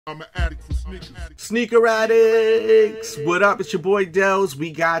I'm an addict for sneakers. Sneaker addicts, what up? It's your boy Delz.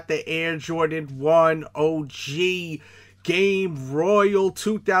 We got the Air Jordan 1 OG Game Royal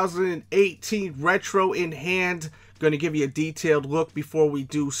 2018 Retro in hand. Going to give you a detailed look before we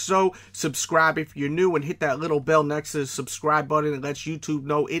do so. Subscribe if you're new and hit that little bell next to the subscribe button. It lets YouTube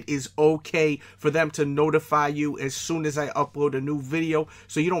know it is okay for them to notify you as soon as I upload a new video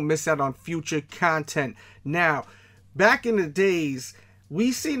so you don't miss out on future content. Now, back in the days,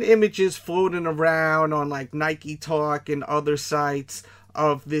 we seen images floating around on like Nike Talk and other sites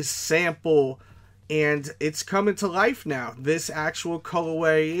of this sample, and it's coming to life now. This actual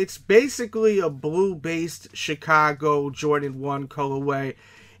colorway, it's basically a blue-based Chicago Jordan 1 colorway,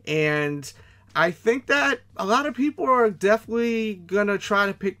 and I think that a lot of people are definitely gonna try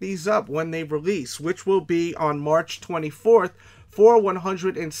to pick these up when they release, which will be on March 24th. For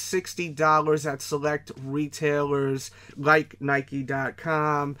 $160 at select retailers like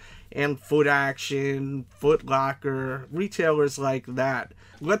Nike.com and Foot Action, Foot Locker, retailers like that.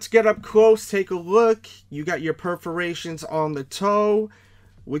 Let's get up close, take a look. You got your perforations on the toe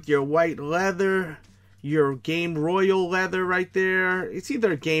with your white leather, your Game Royal leather right there. It's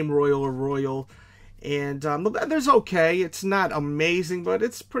either Game Royal or Royal. And the leather's okay. It's not amazing, but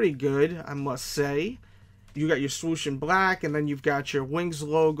it's pretty good, I must say. You got your swoosh in black, and then you've got your Wings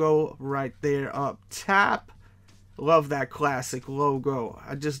logo right there up top. Love that classic logo.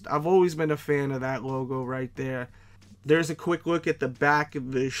 I've always been a fan of that logo right there. There's a quick look at the back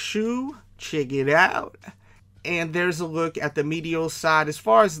of the shoe. Check it out. And there's a look at the medial side. As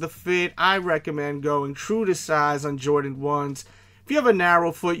far as the fit, I recommend going true to size on Jordan 1s. If you have a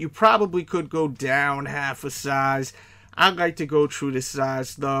narrow foot, you probably could go down half a size. I like to go true to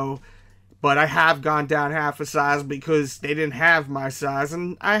size, though. But I have gone down half a size because they didn't have my size.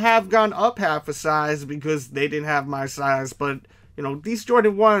 And I have gone up half a size because they didn't have my size. But, you know, these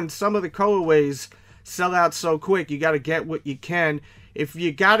Jordan 1s, some of the colorways sell out so quick. You got to get what you can. If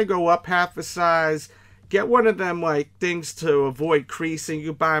you got to go up half a size, get one of them, like, things to avoid creasing.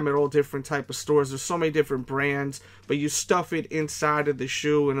 You buy them at all different type of stores. There's so many different brands. But you stuff it inside of the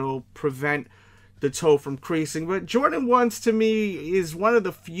shoe and it'll prevent the toe from creasing. But Jordan 1s to me is one of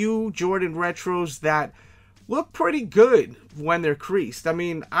the few Jordan retros that look pretty good when they're creased. I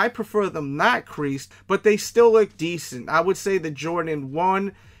mean, I prefer them not creased, but they still look decent. I would say the Jordan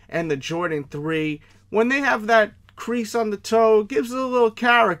 1 and the Jordan 3, when they have that crease on the toe, it gives it a little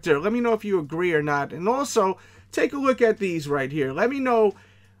character. Let me know if you agree or not. And also, take a look at these right here. Let me know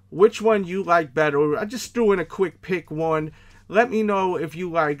which one you like better. I just threw in a quick pick one. Let me know if you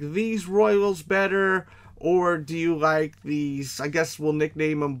like these Royals better, or do you like these, I guess we'll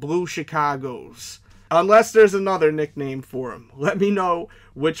nickname them Blue Chicagos. Unless there's another nickname for them. Let me know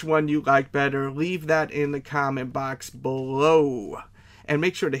which one you like better. Leave that in the comment box below. And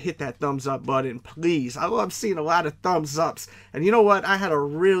make sure to hit that thumbs up button, please. I love seeing a lot of thumbs ups. And you know what? I had a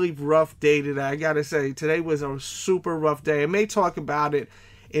really rough day today. I gotta say, today was a super rough day. I may talk about it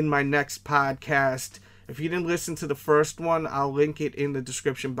in my next podcast. If you didn't listen to the first one, I'll link it in the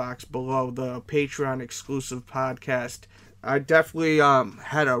description box below, the Patreon exclusive podcast. I definitely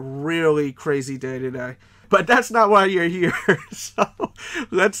had a really crazy day today. But that's not why you're here. So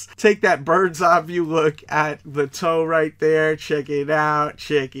let's take that bird's eye view look at the toe right there. Check it out.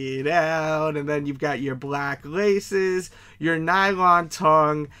 Check it out. And then you've got your black laces, your nylon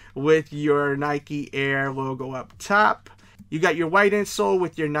tongue with your Nike Air logo up top. You got your white insole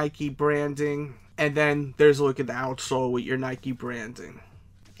with your Nike branding. And then there's a look at the outsole with your Nike branding.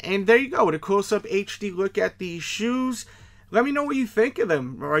 And there you go, with a close-up HD look at these shoes. Let me know what you think of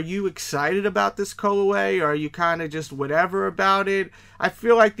them. Are you excited about this colorway? Or are you kind of just whatever about it? I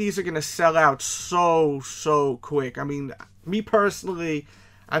feel like these are going to sell out so quick. I mean, me personally,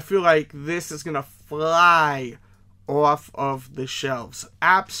 I feel like this is going to fly off of the shelves.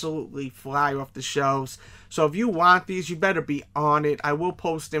 Absolutely fly off the shelves. So if you want these, you better be on it. I will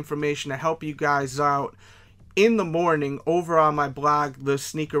post information to help you guys out in the morning over on my blog,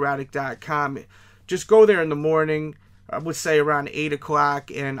 THESNEAKERADDICT.com. Just go there in the morning, I would say around 8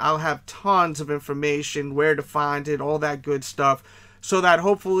 o'clock, and I'll have tons of information, where to find it, all that good stuff, so that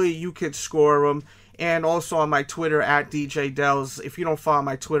hopefully you could score them. And also on my Twitter, at DJ Delz. If you don't follow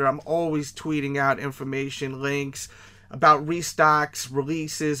my Twitter, I'm always tweeting out information, links about restocks,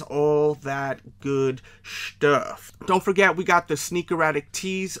 releases, all that good stuff. Don't forget, we got the Sneaker Addict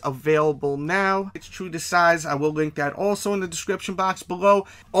tees available now. It's true to size. I will link that also in the description box below.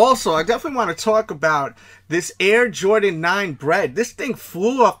 Also, I definitely want to talk about this Air Jordan 9 bread. This thing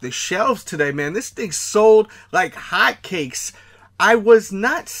flew off the shelves today, man. This thing sold like hotcakes. I was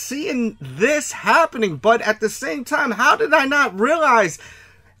not seeing this happening, but at the same time, how did I not realize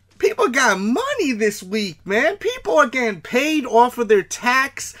People got money this week, man. People are getting paid off of their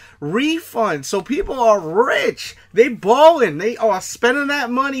tax refunds. So people are rich. They balling. They are spending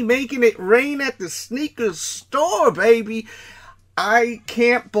that money, making it rain at the sneaker store, baby. I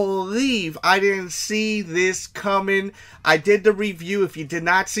can't believe I didn't see this coming. I did the review. If you did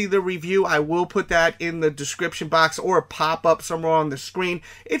not see the review, I will put that in the description box or pop up somewhere on the screen.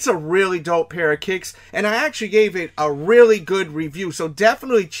 It's a really dope pair of kicks, and I actually gave it a really good review. So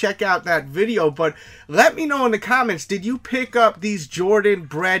definitely check out that video, but let me know in the comments, did you pick up these Jordan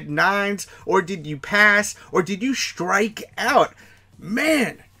Bred 9s, or did you pass, or did you strike out?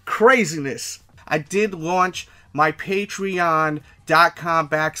 Man, craziness. I did launch my patreon.com/DJ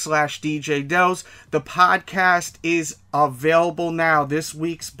Delz. The podcast is available now. This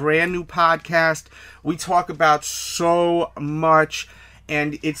week's brand new podcast. We talk about so much,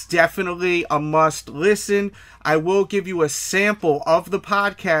 and it's definitely a must listen. I will give you a sample of the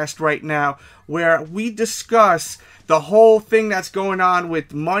podcast right now where we discuss the whole thing that's going on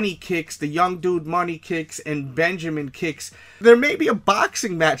with Money Kicks, the young dude Money Kicks and Benjamin Kicks. There may be a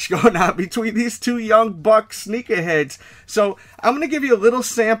boxing match going on between these two young buck sneakerheads. So I'm going to give you a little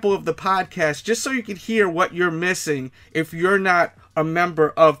sample of the podcast just so you can hear what you're missing if you're not a member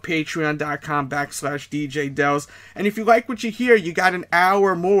of patreon.com/DJ Delz. And if you like what you hear, you got an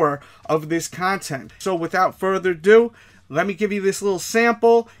hour more of this content. So without further ado, let me give you this little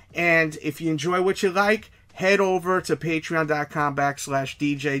sample. And if you enjoy what you like, head over to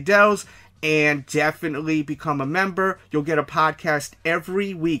patreon.com/DJ Delz and definitely become a member. You'll get a podcast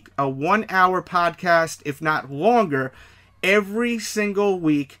every week, a 1-hour podcast, if not longer, every single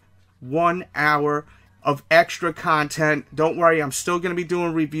week, 1 hour of extra content. Don't worry, I'm still going to be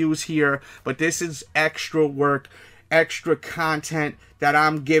doing reviews here, but this is extra work, extra content that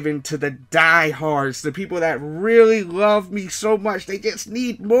I'm giving to the diehards, the people that really love me so much. They just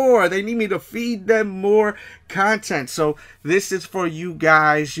need more. They need me to feed them more content. So this is for you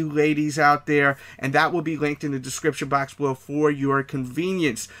guys, you ladies out there, and that will be linked in the description box below for your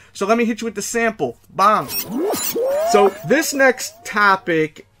convenience. So let me hit you with the sample. Bang. So this next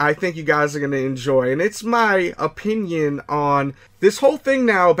topic, I think you guys are going to enjoy, and it's my opinion on this whole thing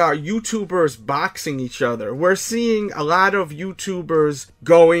now about YouTubers boxing each other. We're seeing a lot of YouTubers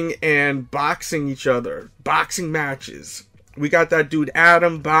going and boxing each other, boxing matches. We got that dude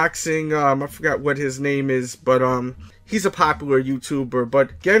Adam boxing, I forgot what his name is, but he's a popular YouTuber.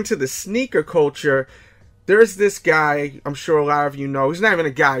 But getting to the sneaker culture, there's this guy, I'm sure a lot of you know. He's not even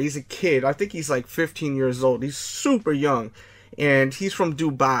a guy, he's a kid. I think he's like 15 years old. He's super young, and he's from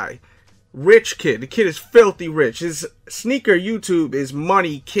Dubai. Rich kid. The kid is filthy rich. His sneaker YouTube is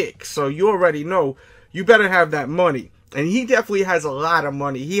Money Kicks, so you already know you better have that money. And he definitely has a lot of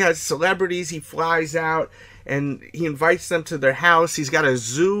money. He has celebrities he flies out and he invites them to their house. He's got a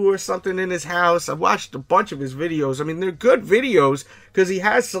zoo or something in his house. I've watched a bunch of his videos. I mean, they're good videos because he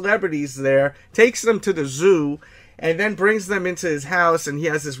has celebrities there, takes them to the zoo, and then brings them into his house, and he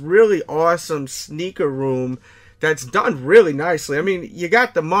has this really awesome sneaker room that's done really nicely. I mean, you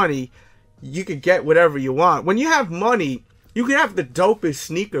got the money, you could get whatever you want. When you have money, you can have the dopest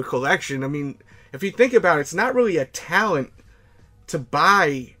sneaker collection. I mean, if you think about it, it's not really a talent to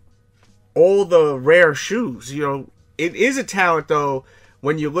buy all the rare shoes. You know, it is a talent, though,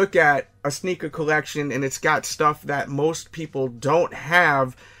 when you look at a sneaker collection and it's got stuff that most people don't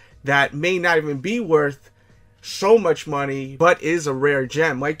have that may not even be worth so much money, but is a rare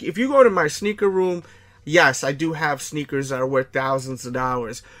gem. Like, if you go to my sneaker room, yes, I do have sneakers that are worth thousands of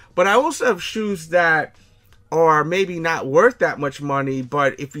dollars, but I also have shoes that are maybe not worth that much money,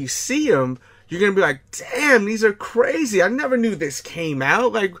 but if you see them, you're going to be like, damn, these are crazy. I never knew this came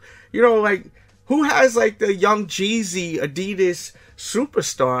out. Like, you know, like, who has, like, the Young Jeezy Adidas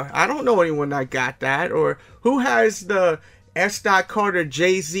Superstar? I don't know anyone that got that. Or who has the S. Carter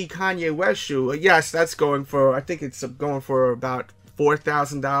Jay-Z Kanye West shoe? Yes, that's going for, I think it's going for about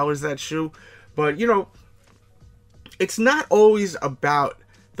 $4,000, that shoe. But, you know, it's not always about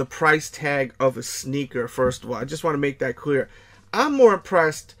the price tag of a sneaker, first of all. I just want to make that clear. I'm more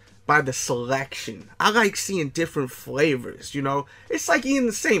impressed by the selection. I like seeing different flavors, you know. It's like eating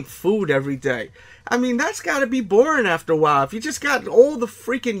the same food every day. I mean, that's got to be boring after a while. If you just got all the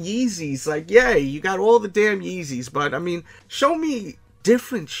freaking Yeezys, like, yay, you got all the damn Yeezys. But, I mean, show me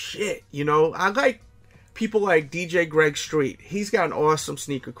different shit, you know. I like people like DJ Greg Street. He's got an awesome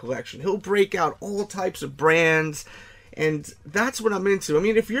sneaker collection. He'll break out all types of brands, and that's what I'm into. I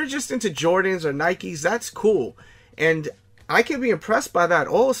mean, if you're just into Jordans or Nikes, that's cool. And I can be impressed by that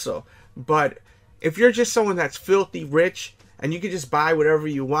also. But if you're just someone that's filthy rich and you can just buy whatever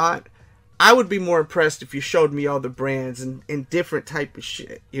you want, I would be more impressed if you showed me other brands and different type of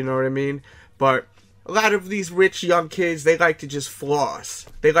shit. You know what I mean? But a lot of these rich young kids, they like to just floss.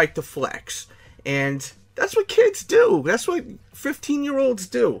 They like to flex. And that's what kids do. That's what 15-year-olds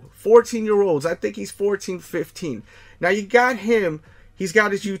do. 14-year-olds. I think he's 14, 15. Now you got him. He's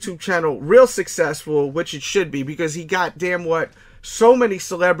got his YouTube channel real successful, which it should be, because he got damn what so many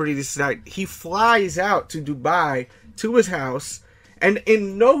celebrities that he flies out to Dubai to his house. And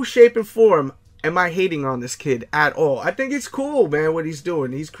in no shape and form am I hating on this kid at all. I think it's cool, man, what he's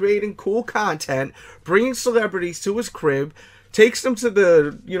doing. He's creating cool content, bringing celebrities to his crib, takes them to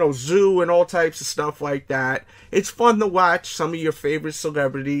the, you know, zoo and all types of stuff like that. It's fun to watch some of your favorite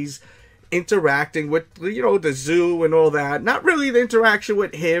celebrities interacting with, you know, the zoo and all that. Not really the interaction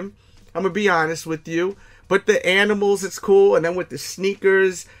with him, I'm gonna be honest with you. But the animals, it's cool. And then with the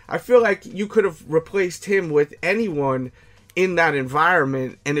sneakers, I feel like you could have replaced him with anyone in that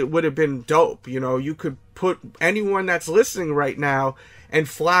environment and it would have been dope. You know, you could put anyone that's listening right now and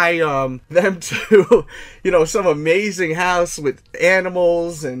fly them to, you know, some amazing house with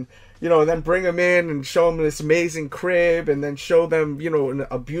animals, and, you know, then bring them in and show them this amazing crib, and then show them, you know,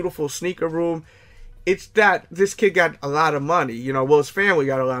 a beautiful sneaker room. It's that this kid got a lot of money, you know, well, his family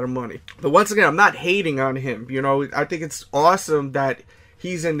got a lot of money. But once again, I'm not hating on him, you know. I think it's awesome that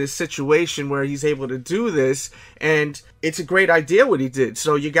he's in this situation where he's able to do this, and it's a great idea what he did,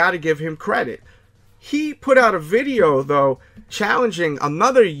 so you got to give him credit. He put out a video, though, challenging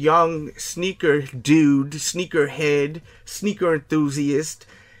another young sneaker dude, sneakerhead, sneaker enthusiast,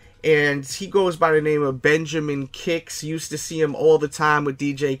 and he goes by the name of Benjamin Kicks. Used to see him all the time with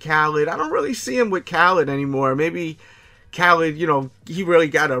DJ Khaled. I don't really see him with Khaled anymore. Maybe Khaled, you know, he really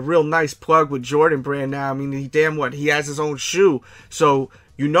got a real nice plug with Jordan Brand now. I mean, he damn what, he has his own shoe. So,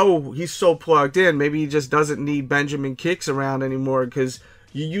 you know, he's so plugged in. Maybe he just doesn't need Benjamin Kicks around anymore, because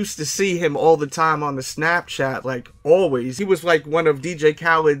you used to see him all the time on the Snapchat, like always. He was like one of DJ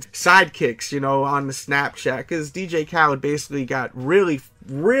Khaled's sidekicks, you know, on the Snapchat, because DJ Khaled basically got really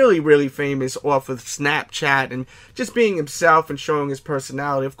famous off of Snapchat and just being himself and showing his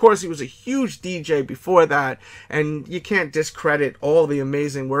personality. Of course, he was a huge DJ before that, and you can't discredit all the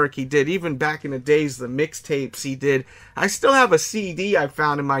amazing work he did. Even back in the days, the mixtapes he did. I still have a CD I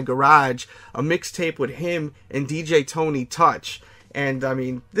found in my garage, a mixtape with him and DJ Tony Touch. And, I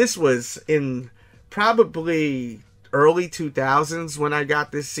mean, this was in probably early 2000s when I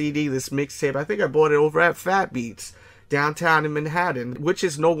got this CD, this mixtape. I think I bought it over at Fat Beats downtown in Manhattan, which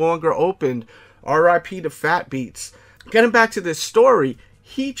is no longer open. R.I.P. to Fat Beats. Getting back to this story,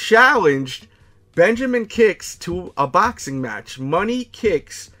 he challenged Benjamin Kicks to a boxing match. Money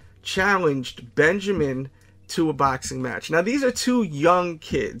Kicks challenged Benjamin to a boxing match. Now, these are two young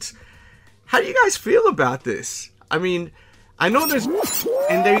kids. How do you guys feel about this? I mean, I know there's...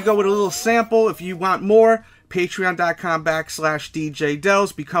 And there you go with a little sample. If you want more, patreon.com/DJ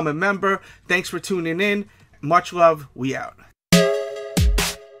Delz. Become a member. Thanks for tuning in. Much love. We out.